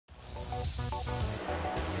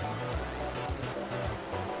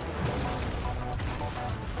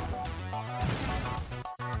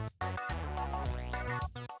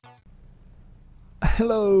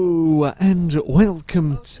Hello and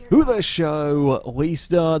welcome to the show. We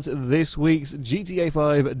start this week's GTA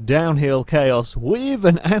 5 Downhill Chaos with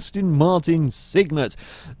an Aston Martin Cygnet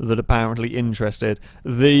that apparently interested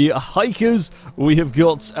the hikers. We have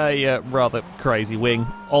got a rather crazy wing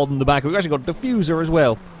on the back. We've actually got a diffuser as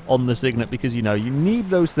well on the Cygnet because, you know, you need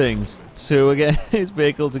those things to get this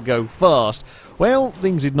vehicle to go fast. Well,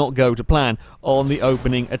 things did not go to plan on the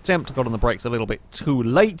opening attempt. Got on the brakes a little bit too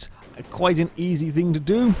late. Quite an easy thing to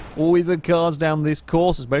do with the cars down this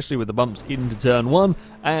course, especially with the bumps into turn 1,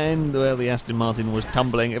 and well, the Aston Martin was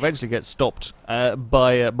tumbling, eventually gets stopped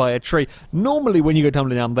by a tree. Normally when you go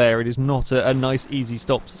tumbling down there, it is not a nice easy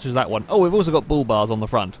stop such as that one. Oh, we've also got bull bars on the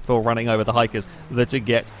front for running over the hikers that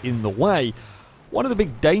get in the way. One of the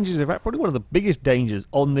big dangers, in fact, probably one of the biggest dangers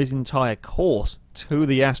on this entire course to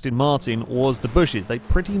the Aston Martin was the bushes. They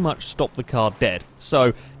pretty much stopped the car dead.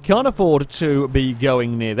 So, can't afford to be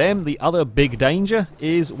going near them. The other big danger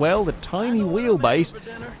is, well, the tiny wheelbase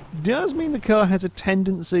does mean the car has a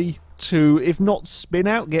tendency to, if not spin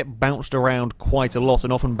out, get bounced around quite a lot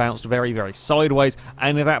and often bounced very, very sideways.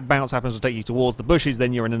 And if that bounce happens to take you towards the bushes,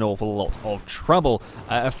 then you're in an awful lot of trouble.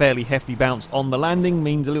 A fairly hefty bounce on the landing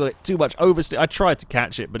means a little bit too much oversteer. I tried to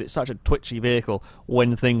catch it, but it's such a twitchy vehicle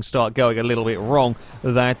when things start going a little bit wrong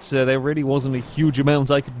that there really wasn't a huge amount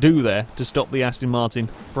I could do there to stop the Aston Martin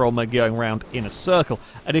from going round in a circle.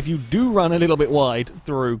 And if you do run a little bit wide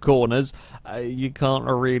through corners, you can't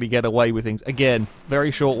really get away with things. Again, very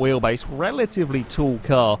short wheelbase, relatively tall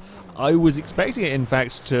car. I was expecting it, in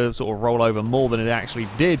fact, to sort of roll over more than it actually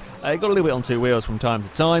did. It got a little bit on two wheels from time to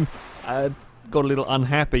time. Got a little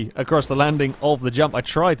unhappy across the landing of the jump. I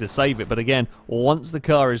tried to save it, but again, once the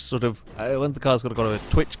car is sort of, once the car's got a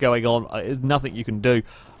twitch going on, there's nothing you can do.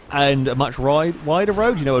 And a much wider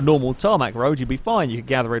road, you know, a normal tarmac road, you'd be fine. You could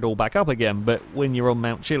gather it all back up again. But when you're on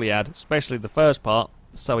Mt Chiliad, especially the first part,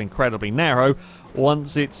 so incredibly narrow,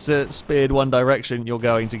 once it's speared one direction, you're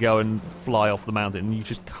going to go and fly off the mountain, and you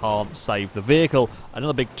just can't save the vehicle.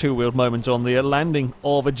 Another big two-wheeled moment on the landing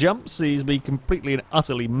of a jump sees me completely and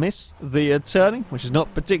utterly miss the turning, which is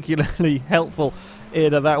not particularly helpful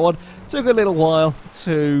in that one. Took a little while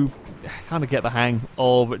to kind of get the hang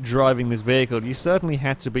of driving this vehicle. You certainly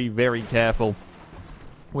had to be very careful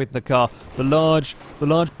with the car. The large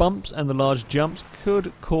bumps and the large jumps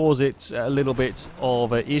could cause it a little bit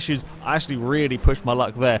of issues. I actually really pushed my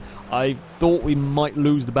luck there. I thought we might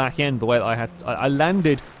lose the back end the way that I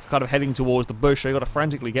landed kind of heading towards the bush. I got to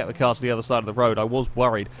frantically get the car to the other side of the road. I was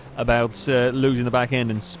worried about losing the back end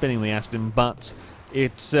and spinning the Aston, but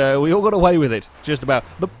it's we all got away with it, just about.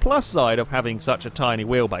 The plus side of having such a tiny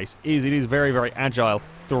wheelbase is it is very, very agile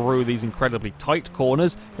through these incredibly tight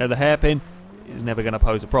corners. You know, the hairpin is never going to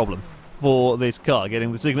pose a problem for this car.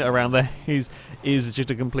 Getting the Cygnet around there is just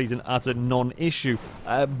a complete and utter non-issue.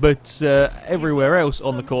 But everywhere else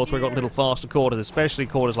on the course, we've got little faster corners, especially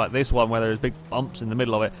corners like this one where there's big bumps in the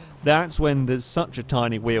middle of it. That's when there's such a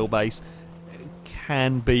tiny wheelbase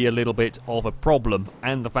can be a little bit of a problem.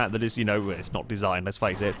 And the fact that it's, you know, it's not designed, let's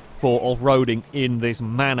face it, for off-roading in this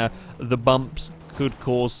manner, the bumps could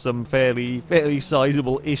cause some fairly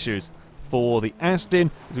sizable issues for the Aston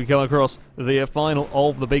as we come across the final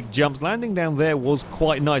of the big jumps. Landing down there was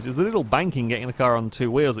quite nice. There's the little banking getting the car on two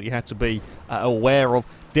wheels that you had to be aware of.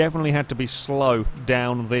 Definitely had to be slow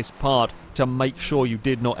down this part to make sure you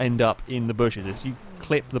did not end up in the bushes. If you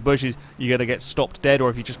clip the bushes, you're going to get stopped dead, or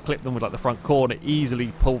if you just clip them with like the front corner,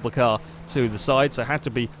 easily pull the car to the side. So had to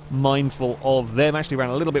be mindful of them. Actually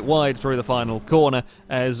ran a little bit wide through the final corner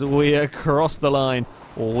as we cross the line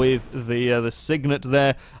with the Cygnet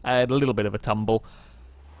there, and a little bit of a tumble.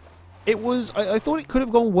 It was, I thought it could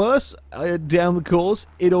have gone worse down the course.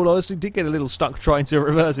 In all honesty, did get a little stuck trying to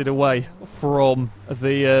reverse it away from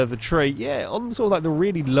the tree. Yeah, on sort of like the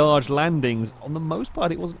really large landings, on the most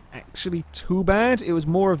part, it wasn't actually too bad. It was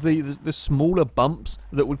more of the smaller bumps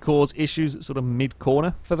that would cause issues at sort of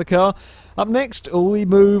mid-corner for the car. Up next, we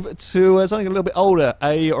move to something a little bit older,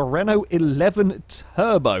 a Renault 11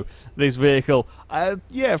 Turbo. This vehicle,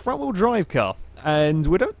 yeah, front-wheel drive car, and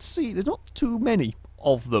we don't see, there's not too many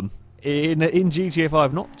of them. In GTA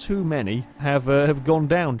 5, not too many have gone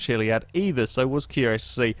down Chiliad either, so was curious to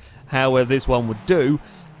see how this one would do.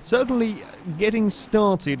 Certainly, getting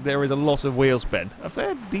started, there is a lot of wheel spin. A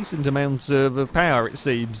fair decent amount of power, it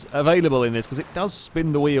seems, available in this, because it does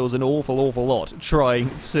spin the wheels an awful lot, trying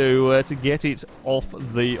to get it off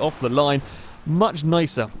the line. Much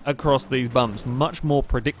nicer across these bumps, much more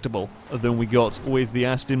predictable than we got with the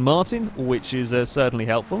Aston Martin, which is certainly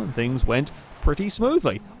helpful, and things went pretty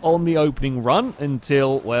smoothly on the opening run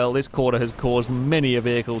until, well, this corner has caused many a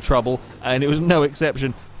vehicle trouble, and it was no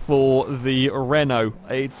exception for the Renault.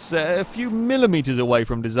 It's a few millimetres away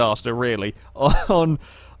from disaster, really. On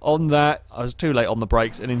that, I was too late on the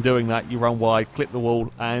brakes, and in doing that, you run wide, clip the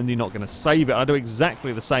wall, and you're not going to save it. I do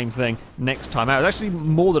exactly the same thing next time out. It's actually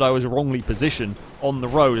more that I was wrongly positioned on the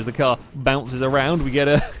road as the car bounces around. We get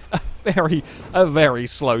a very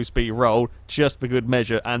slow speed roll, just for good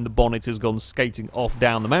measure, and the bonnet has gone skating off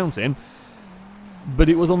down the mountain. But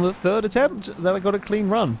it was on the third attempt that I got a clean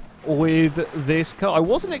run with this car. I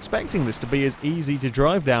wasn't expecting this to be as easy to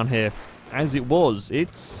drive down here as it was.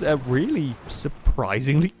 It's a really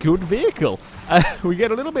surprisingly good vehicle. We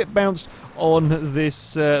get a little bit bounced on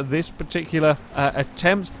this particular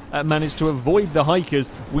attempt. Managed to avoid the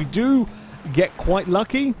hikers. We do get quite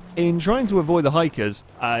lucky in trying to avoid the hikers.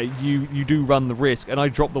 You do run the risk, and I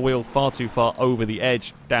dropped the wheel far too far over the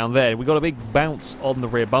edge down there. We got a big bounce on the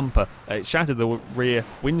rear bumper. It shattered the rear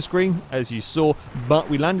windscreen, as you saw, but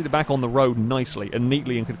we landed it back on the road nicely and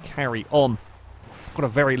neatly and could carry on. Got a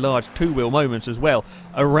very large two-wheel moment as well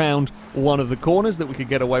around one of the corners that we could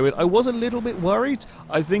get away with. I was a little bit worried.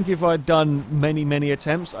 I think if I'd done many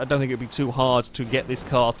attempts, I don't think it'd be too hard to get this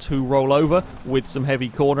car to roll over with some heavy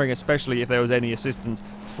cornering, especially if there was any assistance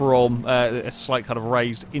from a slight kind of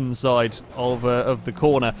raised inside of the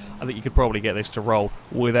corner. I think you could probably get this to roll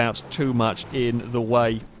without too much in the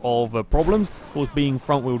way of problems. Of course, being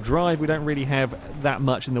front-wheel drive, we don't really have that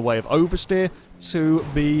much in the way of oversteer to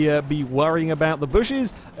be worrying about. The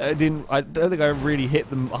bushes. I don't think I really hit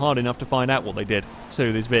them hard enough to find out what they did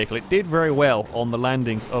to this vehicle. It did very well on the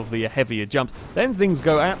landings of the heavier jumps. Then things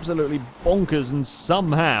go absolutely bonkers, and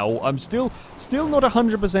somehow I'm still not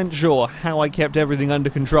 100% sure how I kept everything under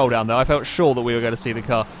control down there. I felt sure that we were going to see the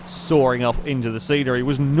car soaring off into the scenery. It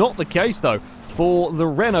was not the case though. For the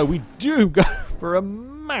Renault, we do go for a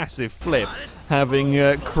massive flip,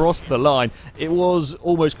 having crossed the line. It was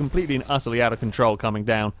almost completely and utterly out of control coming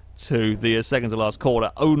down to the second to last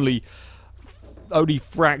corner. Only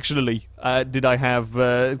fractionally did I have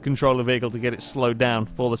control of the vehicle to get it slowed down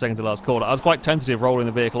for the second to last corner. I was quite tentative rolling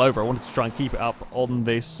the vehicle over. I wanted to try and keep it up on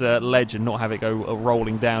this ledge and not have it go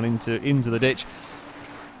rolling down into the ditch.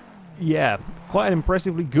 Yeah, quite an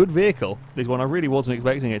impressively good vehicle, this one. I really wasn't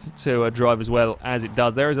expecting it to drive as well as it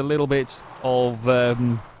does. There is a little bit of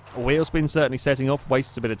wheel spin certainly setting off,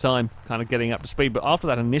 wastes a bit of time kind of getting up to speed, but after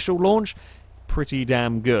that initial launch, pretty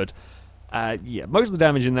damn good. Yeah, most of the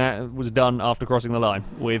damage in that was done after crossing the line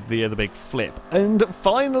with the big flip. And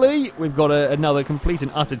finally, we've got another complete and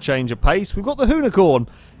utter change of pace. We've got the Hoonicorn.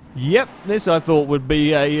 Yep, this I thought would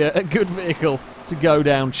be a good vehicle to go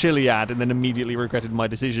down Chiliad, and then immediately regretted my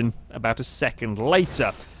decision about a second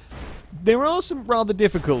later. There are some rather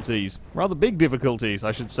big difficulties,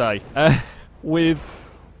 I should say, with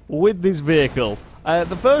this vehicle.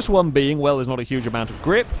 The first one being, well, there's not a huge amount of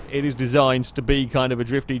grip. It is designed to be kind of a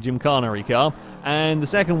drifty gymkhana-y car. And the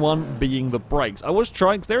second one being the brakes. I was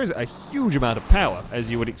trying, because there is a huge amount of power, as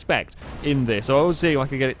you would expect, in this. So I was seeing if I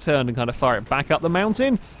could get it turned and kind of fire it back up the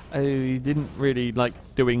mountain. I didn't really like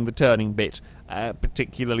doing the turning bit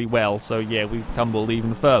particularly well. So yeah, we tumbled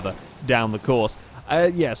even further down the course.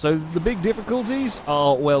 Yeah, so the big difficulties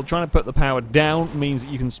are, well, trying to put the power down means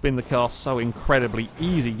that you can spin the car so incredibly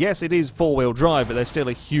easy. Yes, it is four-wheel drive, but there's still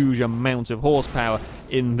a huge amount of horsepower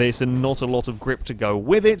in this and not a lot of grip to go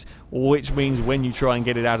with it, which means when you try and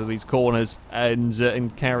get it out of these corners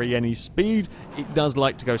and carry any speed, it does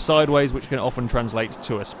like to go sideways, which can often translate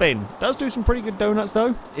to a spin. It does do some pretty good donuts,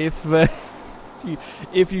 though,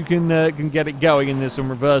 if you can get it going, and there's some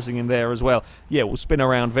reversing in there as well. Yeah, we'll spin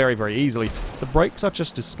around very easily. The brakes are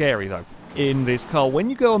just as scary though in this car. When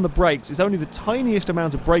you go on the brakes, it's only the tiniest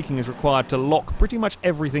amount of braking is required to lock pretty much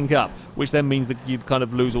everything up, which then means that you kind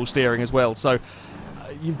of lose all steering as well. So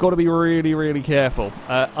you've got to be really careful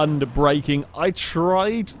under braking. I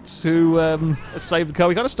tried to save the car.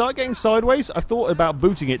 We kind of started getting sideways. I thought about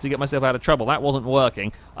booting it to get myself out of trouble. That wasn't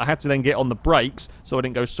working. I had to then get on the brakes so I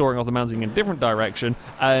didn't go soaring off the mountain in a different direction,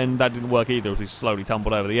 and that didn't work either. We slowly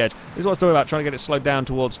tumbled over the edge. This is what I was talking about, trying to get it slowed down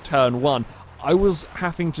towards turn 1. I was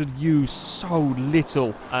having to use so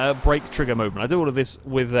little brake trigger movement. I do all of this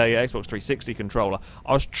with a Xbox 360 controller.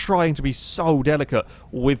 I was trying to be so delicate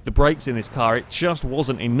with the brakes in this car. It just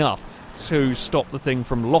wasn't enough to stop the thing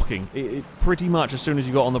from locking. It pretty much, as soon as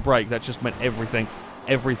you got on the brake, that just meant everything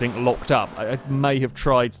locked up. I may have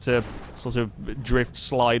tried to sort of drift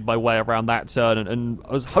slide my way around that turn, and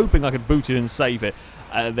I was hoping I could boot it and save it.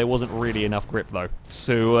 There wasn't really enough grip though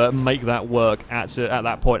to make that work at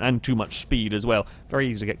that point, and too much speed as well. Very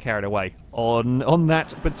easy to get carried away on that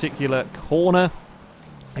particular corner.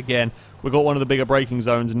 Again, we've got one of the bigger braking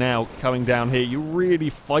zones now coming down here. You're really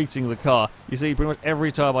fighting the car. You see, pretty much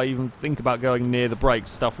every time I even think about going near the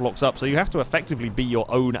brakes, stuff locks up. So you have to effectively be your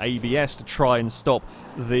own ABS to try and stop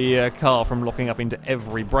the car from locking up into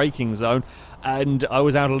every braking zone. And I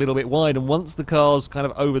was out a little bit wide, and once the car's kind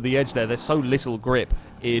of over the edge there, there's so little grip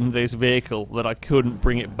in this vehicle that I couldn't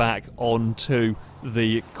bring it back onto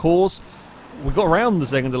the course. We got around the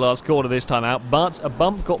second to last corner this time out, but a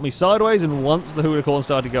bump got me sideways, and once the Hoonicorn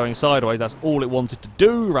started going sideways, that's all it wanted to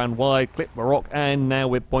do. Ran wide, clipped the rock, and now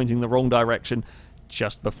we're pointing the wrong direction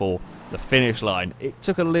just before the finish line. It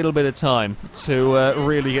took a little bit of time to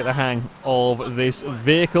really get the hang of this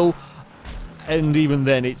vehicle, and even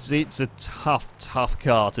then, it's a tough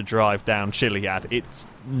car to drive down Chiliad. It's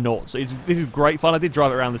not. This is great fun. I did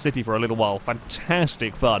drive it around the city for a little while.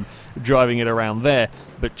 Fantastic fun driving it around there.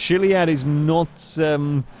 But Chiliad is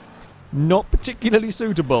not particularly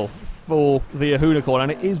suitable for the Hoonicorn,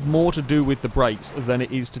 and it is more to do with the brakes than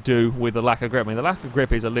it is to do with the lack of grip. I mean, the lack of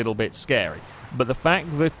grip is a little bit scary, but the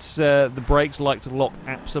fact that the brakes like to lock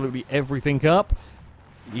absolutely everything up,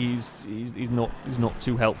 he's not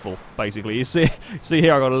too helpful, basically. You see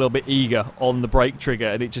here I got a little bit eager on the brake trigger,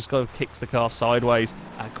 and it just kind of kicks the car sideways,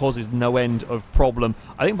 causes no end of problem.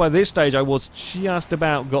 I think by this stage I was just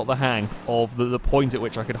about got the hang of the point at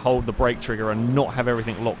which I could hold the brake trigger and not have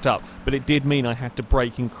everything locked up, but it did mean I had to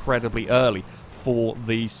brake incredibly early for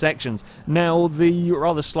the sections. Now, the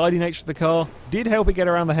rather slidey nature of the car did help it get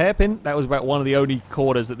around the hairpin. That was about one of the only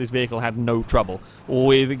corners that this vehicle had no trouble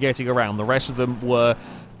with getting around. The rest of them were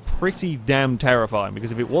pretty damn terrifying,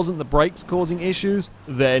 because if it wasn't the brakes causing issues,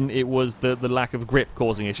 then it was the lack of grip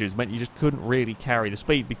causing issues. It meant you just couldn't really carry the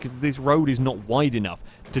speed, because this road is not wide enough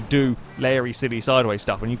to do Larry silly sideways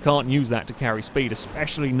stuff, and you can't use that to carry speed,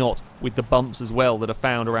 especially not with the bumps as well that are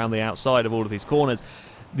found around the outside of all of these corners.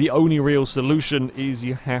 The only real solution is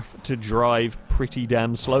you have to drive pretty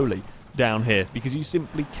damn slowly down here, because you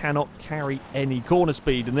simply cannot carry any corner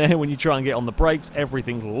speed, and then when you try and get on the brakes,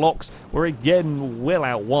 everything locks. We're again well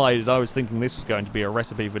out wide, and I was thinking this was going to be a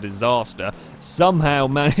recipe for disaster. Somehow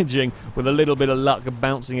managing, with a little bit of luck,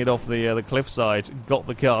 bouncing it off the cliffside, got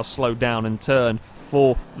the car slowed down and turned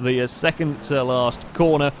for the second to last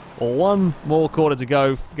corner. One more corner to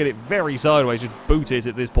go, get it very sideways, just boot it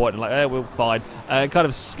at this point, and like, we're fine. Kind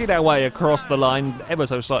of skid our way across the line, ever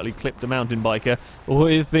so slightly clipped a mountain biker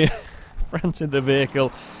with the front of the vehicle.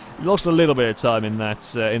 Lost a little bit of time in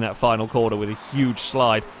that final corner with a huge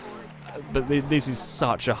slide. But this is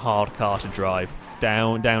such a hard car to drive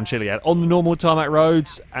down Chiliad. On the normal tarmac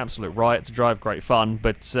roads, absolute riot to drive, great fun.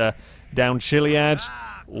 But down Chiliad,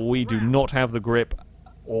 we do not have the grip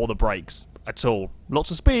or the brakes at all. Lots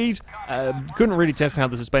of speed. Couldn't really test how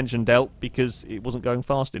the suspension dealt because it wasn't going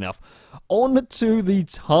fast enough. On to the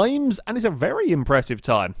times, and it's a very impressive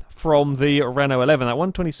time from the Renault 11. That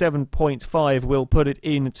 127.5 will put it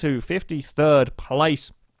into 53rd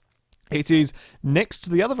place. It is next to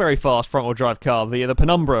the other very fast front-wheel drive car, the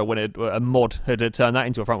Penumbra, when a mod had turned that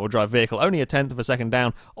into a front-wheel drive vehicle. Only a tenth of a second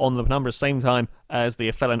down on the Penumbra, same time as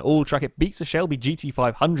the Felon All-Track. It beats a Shelby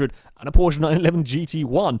GT500 and a Porsche 911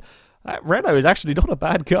 GT1. Renault is actually not a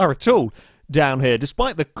bad car at all down here,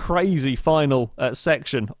 despite the crazy final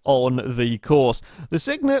section on the course. The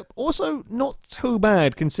Cygnet also not too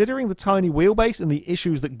bad, considering the tiny wheelbase and the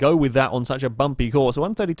issues that go with that on such a bumpy course.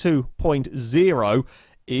 132.0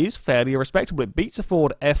 is fairly respectable. It beats a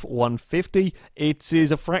Ford F-150. It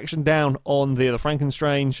is a fraction down on the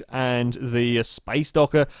Frankenstrange and the Space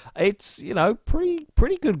Docker. It's, you know, pretty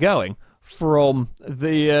good going from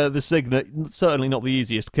the Cygnet. Certainly not the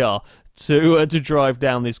easiest car to drive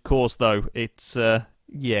down this course, though. It's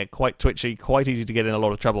yeah, quite twitchy, quite easy to get in a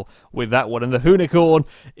lot of trouble with that one. And the Hoonicorn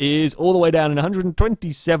is all the way down in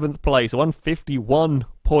 127th place,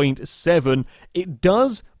 151.7. It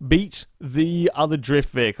does beat the other drift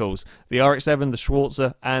vehicles. The RX-7, the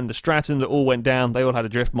Schwarzer, and the Stratton that all went down. They all had a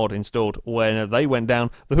drift mod installed when they went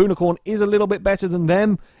down. The Hoonicorn is a little bit better than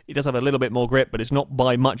them. It does have a little bit more grip, but it's not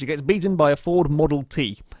by much. It gets beaten by a Ford Model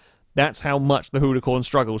T. That's how much the Hoonicorn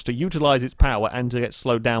struggles to utilise its power and to get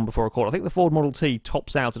slowed down before a corner. I think the Ford Model T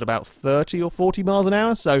tops out at about 30 or 40 miles an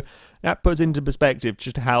hour, so that puts into perspective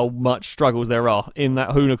just how much struggles there are in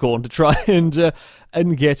that Hoonicorn to try and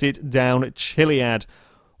get it down Chiliad.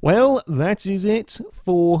 Well, that is it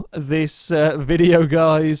for this video,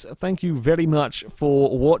 guys. Thank you very much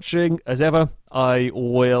for watching. As ever, I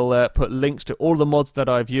will put links to all the mods that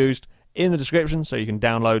I've used in the description so you can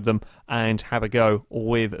download them and have a go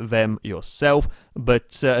with them yourself.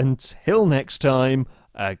 But until next time,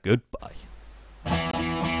 goodbye.